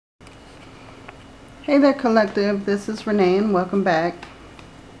Hey there, collective. This is Renee and welcome back.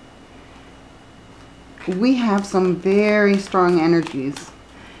 We have some very strong energies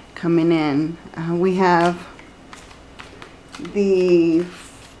coming in. We have the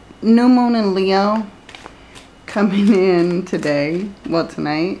new moon in Leo coming in today, well,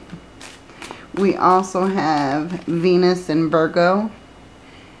 tonight. We also have Venus in Virgo,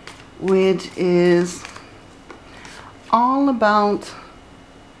 which is all about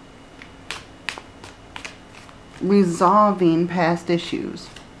resolving past issues.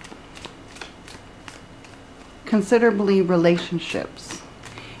 Considerably relationships.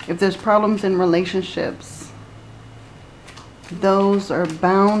 If there's problems in relationships, those are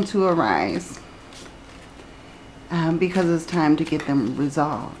bound to arise because it's time to get them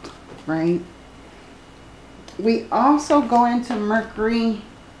resolved, right? We also go into Mercury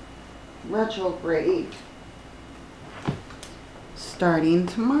retrograde starting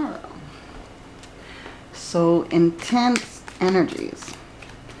tomorrow. So intense energies.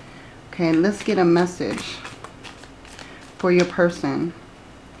 Okay, let's get a message for your person.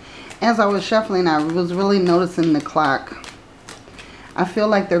 As I was shuffling, I was really noticing the clock. I feel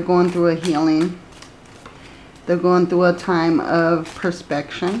like they're going through a healing. They're going through a time of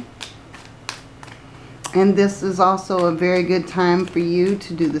perspection. And this is also a very good time for you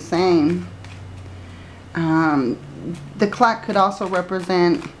to do the same. The clock could also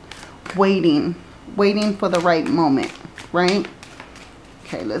represent waiting for the right moment, right?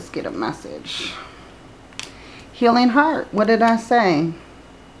 Okay, let's get a message. Healing heart. What did I say?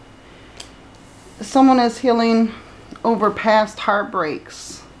 Someone is healing over past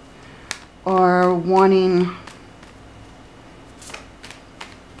heartbreaks or wanting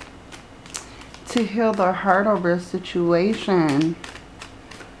to heal their heart over a situation.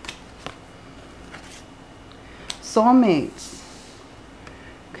 Soulmates.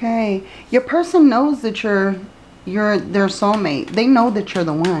 Okay, your person knows that you're their soulmate. They know that you're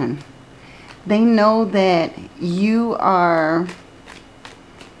the one. They know that you are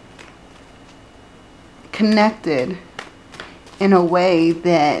connected in a way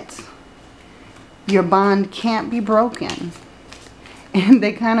that your bond can't be broken. And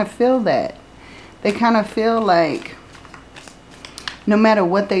they kind of feel that. They kind of feel like no matter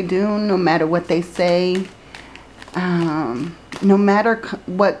what they do, no matter what they say, no matter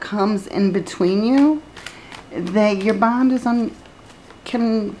what comes in between you, that your bond is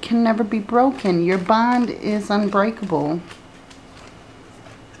can never be broken. Your bond is unbreakable.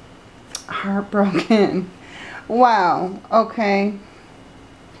 Heartbroken. Wow. Okay.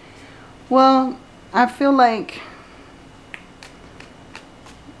 Well, I feel like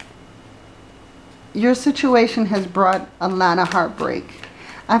your situation has brought a lot of heartbreak.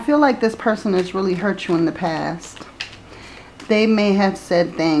 I feel like this person has really hurt you in the past. They may have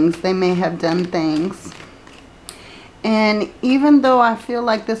said things. They may have done things. And even though I feel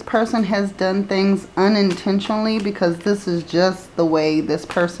like this person has done things unintentionally, because this is just the way this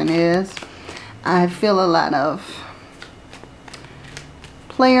person is, I feel a lot of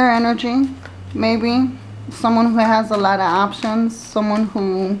player energy, maybe. Someone who has a lot of options. Someone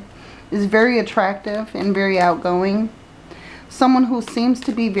who is very attractive and very outgoing. Someone who seems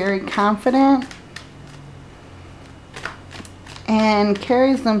to be very confident and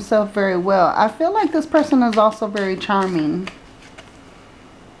carries themselves very well. I feel like this person is also very charming.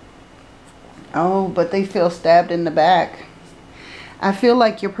 Oh, but they feel stabbed in the back. I feel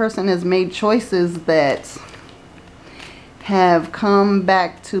like your person has made choices that have come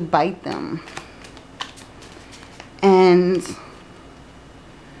back to bite them. And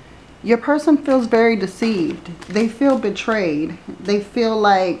your person feels very deceived. They feel betrayed. They feel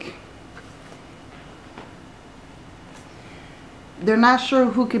like they're not sure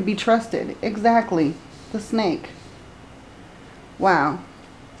who could be trusted. Exactly. The snake. Wow.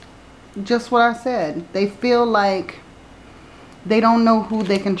 Just what I said. They feel like they don't know who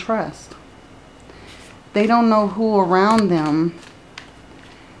they can trust. They don't know who around them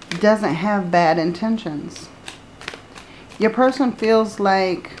doesn't have bad intentions. Your person feels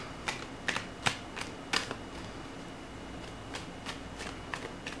like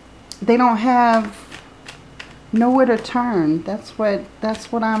they don't have nowhere to turn. That's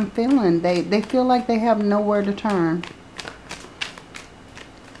what I'm feeling. They feel like they have nowhere to turn.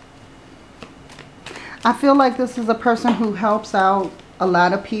 I feel like this is a person who helps out a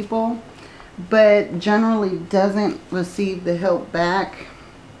lot of people, but generally doesn't receive the help back.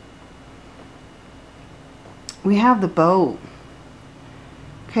 We have the boat.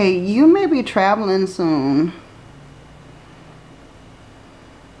 Okay, you may be traveling soon.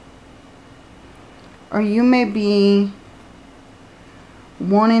 Or you may be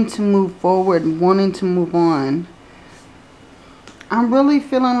wanting to move forward, wanting to move on. I'm really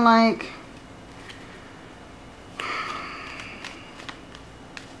feeling like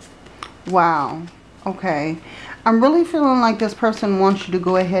wow. Okay. I'm really feeling like this person wants you to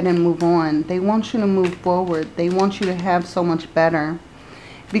go ahead and move on. They want you to move forward. They want you to have so much better.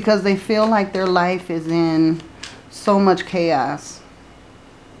 Because they feel like their life is in so much chaos.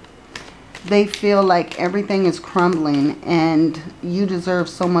 They feel like everything is crumbling and you deserve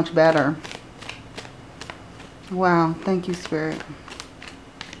so much better. Wow. Thank you, Spirit.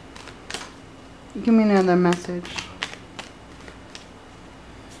 Give me another message.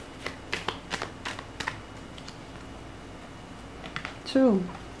 Two.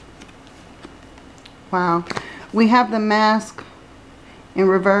 Wow. We have the mask in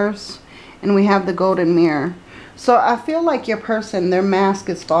reverse and we have the golden mirror. So I feel like your person, their mask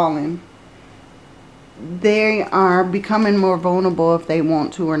is falling. They are becoming more vulnerable if they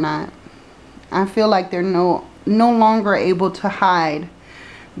want to or not. I feel like they're no longer able to hide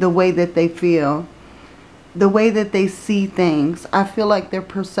the way that they feel, the way that they see things. I feel like their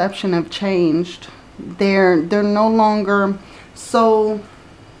perception have changed. They're no longer so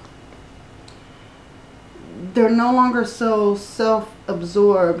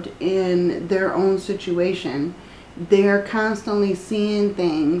self-absorbed in their own situation. They're constantly seeing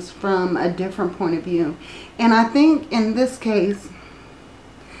things from a different point of view. And I think in this case,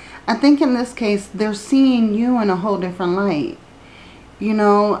 they're seeing you in a whole different light. You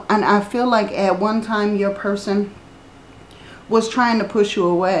know, and I feel like at one time your person was trying to push you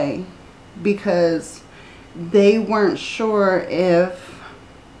away because they weren't sure if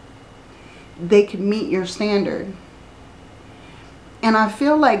they could meet your standard. And I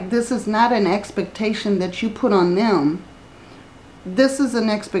feel like this is not an expectation that you put on them. This is an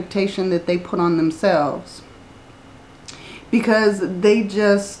expectation that they put on themselves. Because they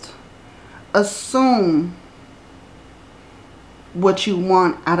just assume what you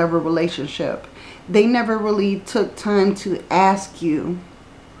want out of a relationship. They never really took time to ask you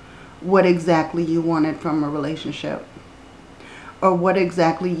what exactly you wanted from a relationship. Or what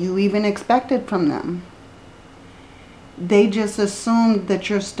exactly you even expected from them. They just assumed that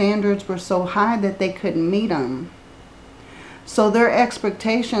your standards were so high that they couldn't meet them. So their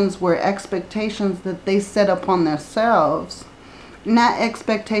expectations were expectations that they set upon themselves, not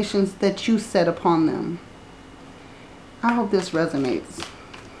expectations that you set upon them. I hope this resonates.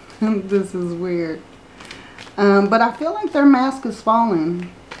 This is weird. But I feel like their mask is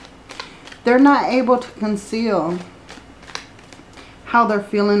falling. They're not able to conceal how they're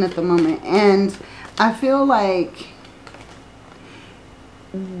feeling at the moment. And I feel like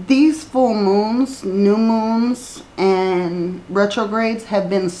these full moons, new moons, and retrogrades have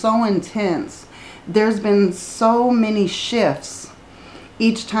been so intense. There's been so many shifts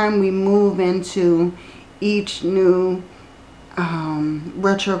each time we move into each new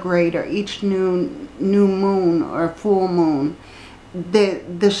retrograde or each new moon or full moon.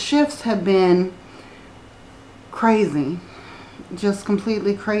 The shifts have been crazy. Just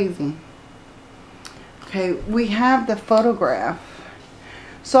completely crazy. Okay, we have the photograph.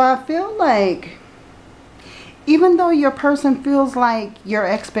 So I feel like even though your person feels like your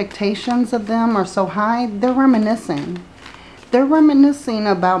expectations of them are so high, they're reminiscing. They're reminiscing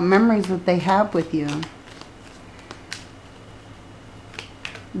about memories that they have with you.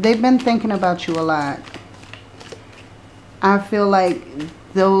 They've been thinking about you a lot. I feel like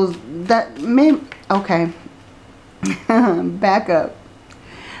okay. Back up.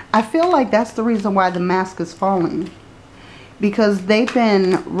 I feel like that's the reason why the mask is falling. Because they've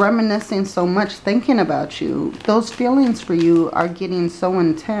been reminiscing so much, thinking about you. Those feelings for you are getting so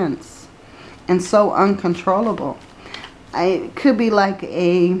intense and so uncontrollable. It could be like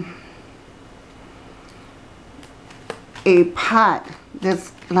a pot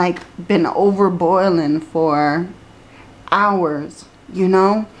that's like been over boiling for hours, you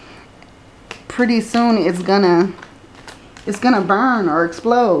know. Pretty soon it's gonna burn or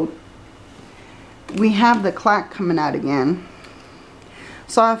explode. We have the clock coming out again.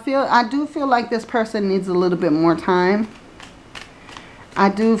 So I do feel like this person needs a little bit more time. I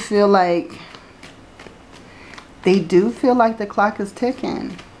do feel like they do feel like the clock is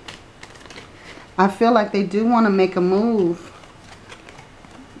ticking. I feel like they do want to make a move.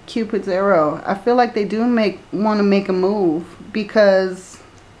 Cupid's arrow. I feel like they do want to make a move because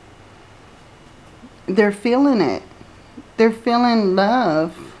they're feeling it. They're feeling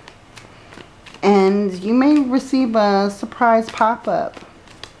love. And you may receive a surprise pop-up.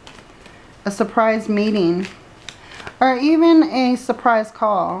 A surprise meeting. Or even a surprise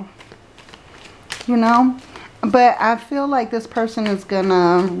call. You know? But I feel like this person is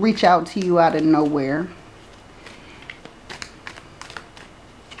gonna reach out to you out of nowhere.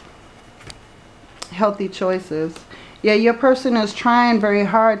 Healthy choices. Yeah, your person is trying very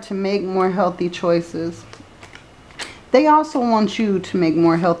hard to make more healthy choices. They also want you to make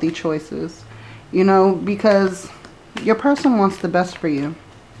more healthy choices. You know, because your person wants the best for you.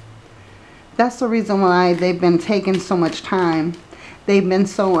 That's the reason why they've been taking so much time. They've been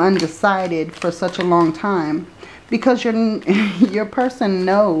so undecided for such a long time. Because your person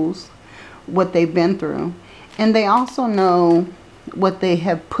knows what they've been through. And they also know what they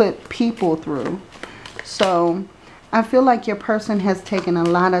have put people through. So I feel like your person has taken a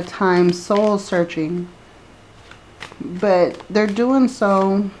lot of time soul searching. But they're doing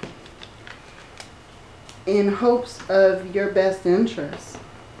so in hopes of your best interest.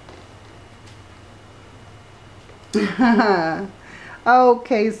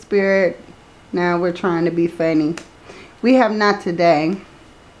 Okay, Spirit. Now we're trying to be funny. We have not today.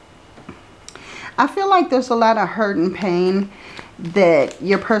 I feel like there's a lot of hurt and pain that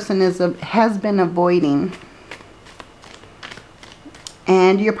your person has been avoiding.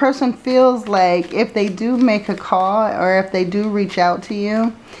 And your person feels like if they do make a call or if they do reach out to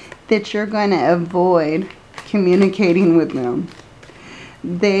you, that you're going to avoid communicating with them.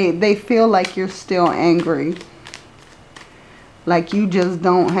 They feel like you're still angry. Like you just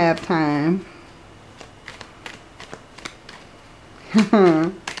don't have time.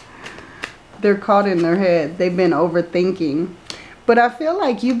 They're caught in their head. They've been overthinking. But I feel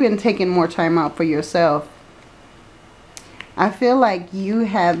like you've been taking more time out for yourself. I feel like you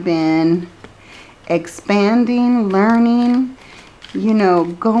have been expanding, learning, you know,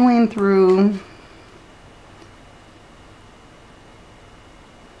 going through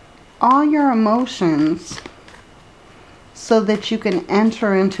all your emotions so that you can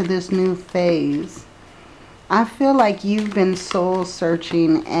enter into this new phase. I feel like you've been soul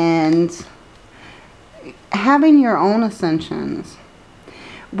searching and having your own ascensions.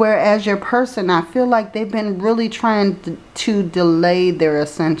 Whereas your person, I feel like they've been really trying to delay their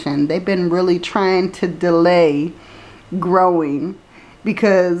ascension. They've been really trying to delay growing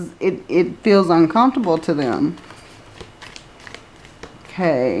because it feels uncomfortable to them.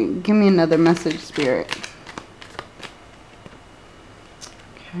 Okay, give me another message, Spirit.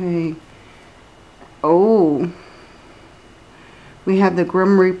 Okay. Oh. We have the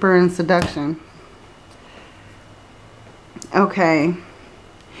Grim Reaper and Seduction. Okay.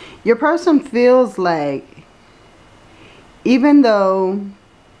 Your person feels like, even though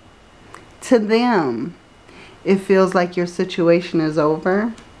to them it feels like your situation is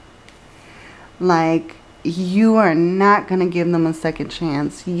over, like you are not going to give them a second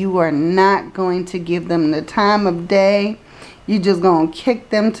chance. You are not going to give them the time of day. You just going to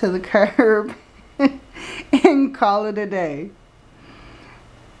kick them to the curb and call it a day.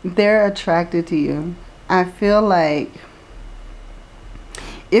 They're attracted to you. I feel like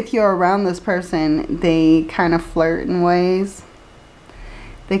if you're around this person, they kind of flirt in ways.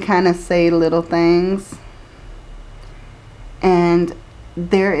 They kind of say little things. And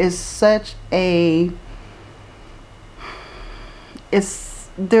there is such a...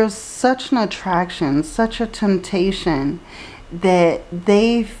 there's such an attraction, such a temptation that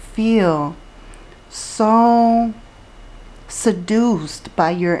they feel so seduced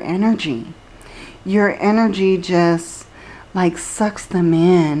by your energy. Your energy just like sucks them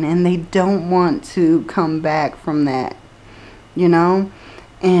in and they don't want to come back from that, you know.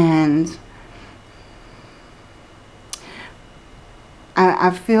 And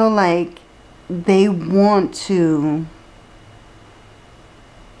I feel like they want to,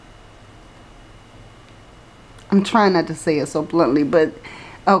 I'm trying not to say it so bluntly, but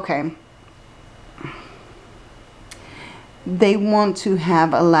okay, they want to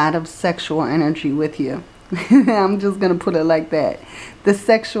have a lot of sexual energy with you. I'm just going to put it like that. The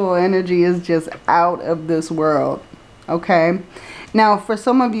sexual energy is just out of this world. Okay. Now, for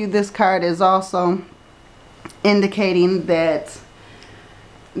some of you, this card is also indicating that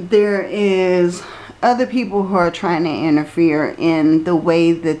there is other people who are trying to interfere in the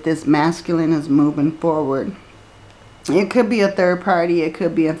way that this masculine is moving forward. It could be a third party. It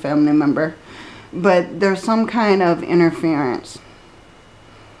could be a family member. But there's some kind of interference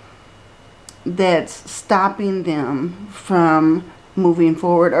that's stopping them from moving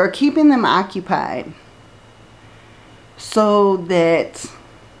forward or keeping them occupied so that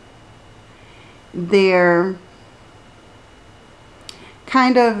they're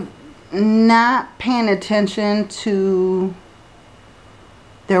kind of not paying attention to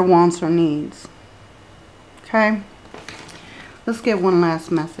their wants or needs. Okay, let's get one last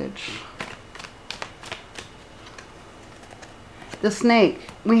message. The snake.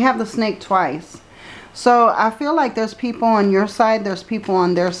 We have the snake twice. So I feel like there's people on your side, there's people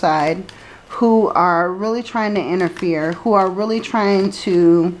on their side who are really trying to interfere, who are really trying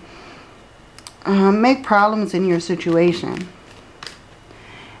to make problems in your situation.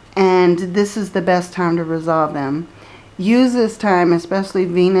 And this is the best time to resolve them. Use this time, especially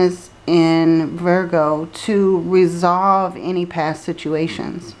Venus in Virgo, to resolve any past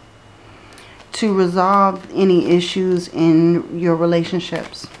situations, to resolve any issues in your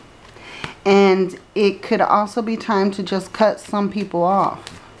relationships. And it could also be time to just cut some people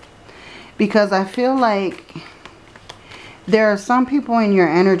off, because I feel like there are some people in your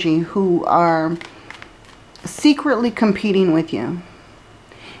energy who are secretly competing with you.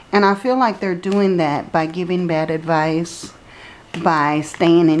 And I feel like they're doing that by giving bad advice, by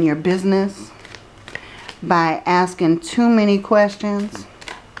staying in your business, by asking too many questions,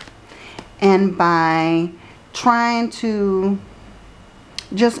 and by trying to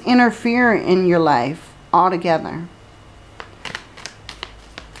just interfere in your life altogether.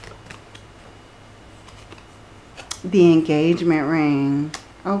 The engagement ring.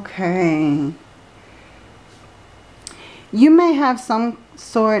 Okay. You may have some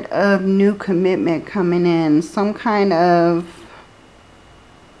sort of new commitment coming in, some kind of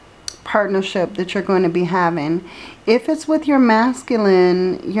partnership that you're going to be having. If it's with your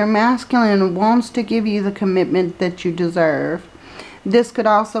masculine wants to give you the commitment that you deserve. This could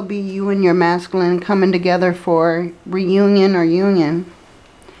also be you and your masculine coming together for reunion or union.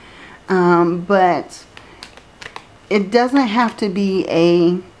 But it doesn't have to be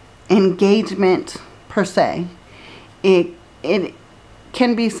a engagement per se. It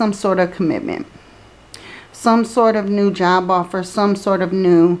can be some sort of commitment, some sort of new job offer, some sort of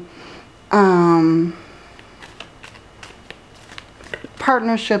new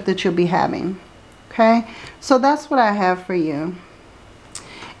partnership that you'll be having. Okay, so that's what I have for you.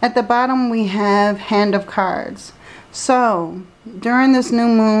 At the bottom we have Hand of Cards. So during this new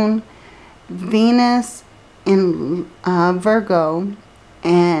moon, Venus in Virgo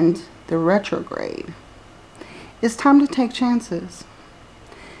and the retrograde, it's time to take chances.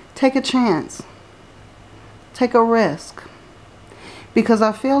 Take a chance. Take a risk. Because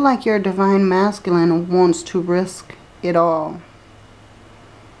I feel like your divine masculine wants to risk it all,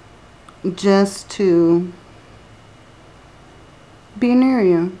 just to be near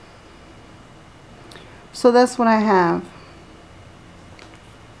you. So that's what I have.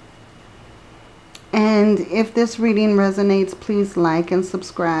 And if this reading resonates, please like and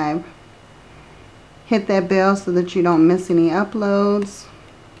subscribe. Hit that bell so that you don't miss any uploads.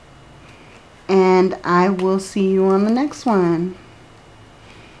 And I will see you on the next one.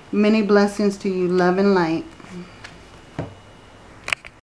 Many blessings to you, love and light.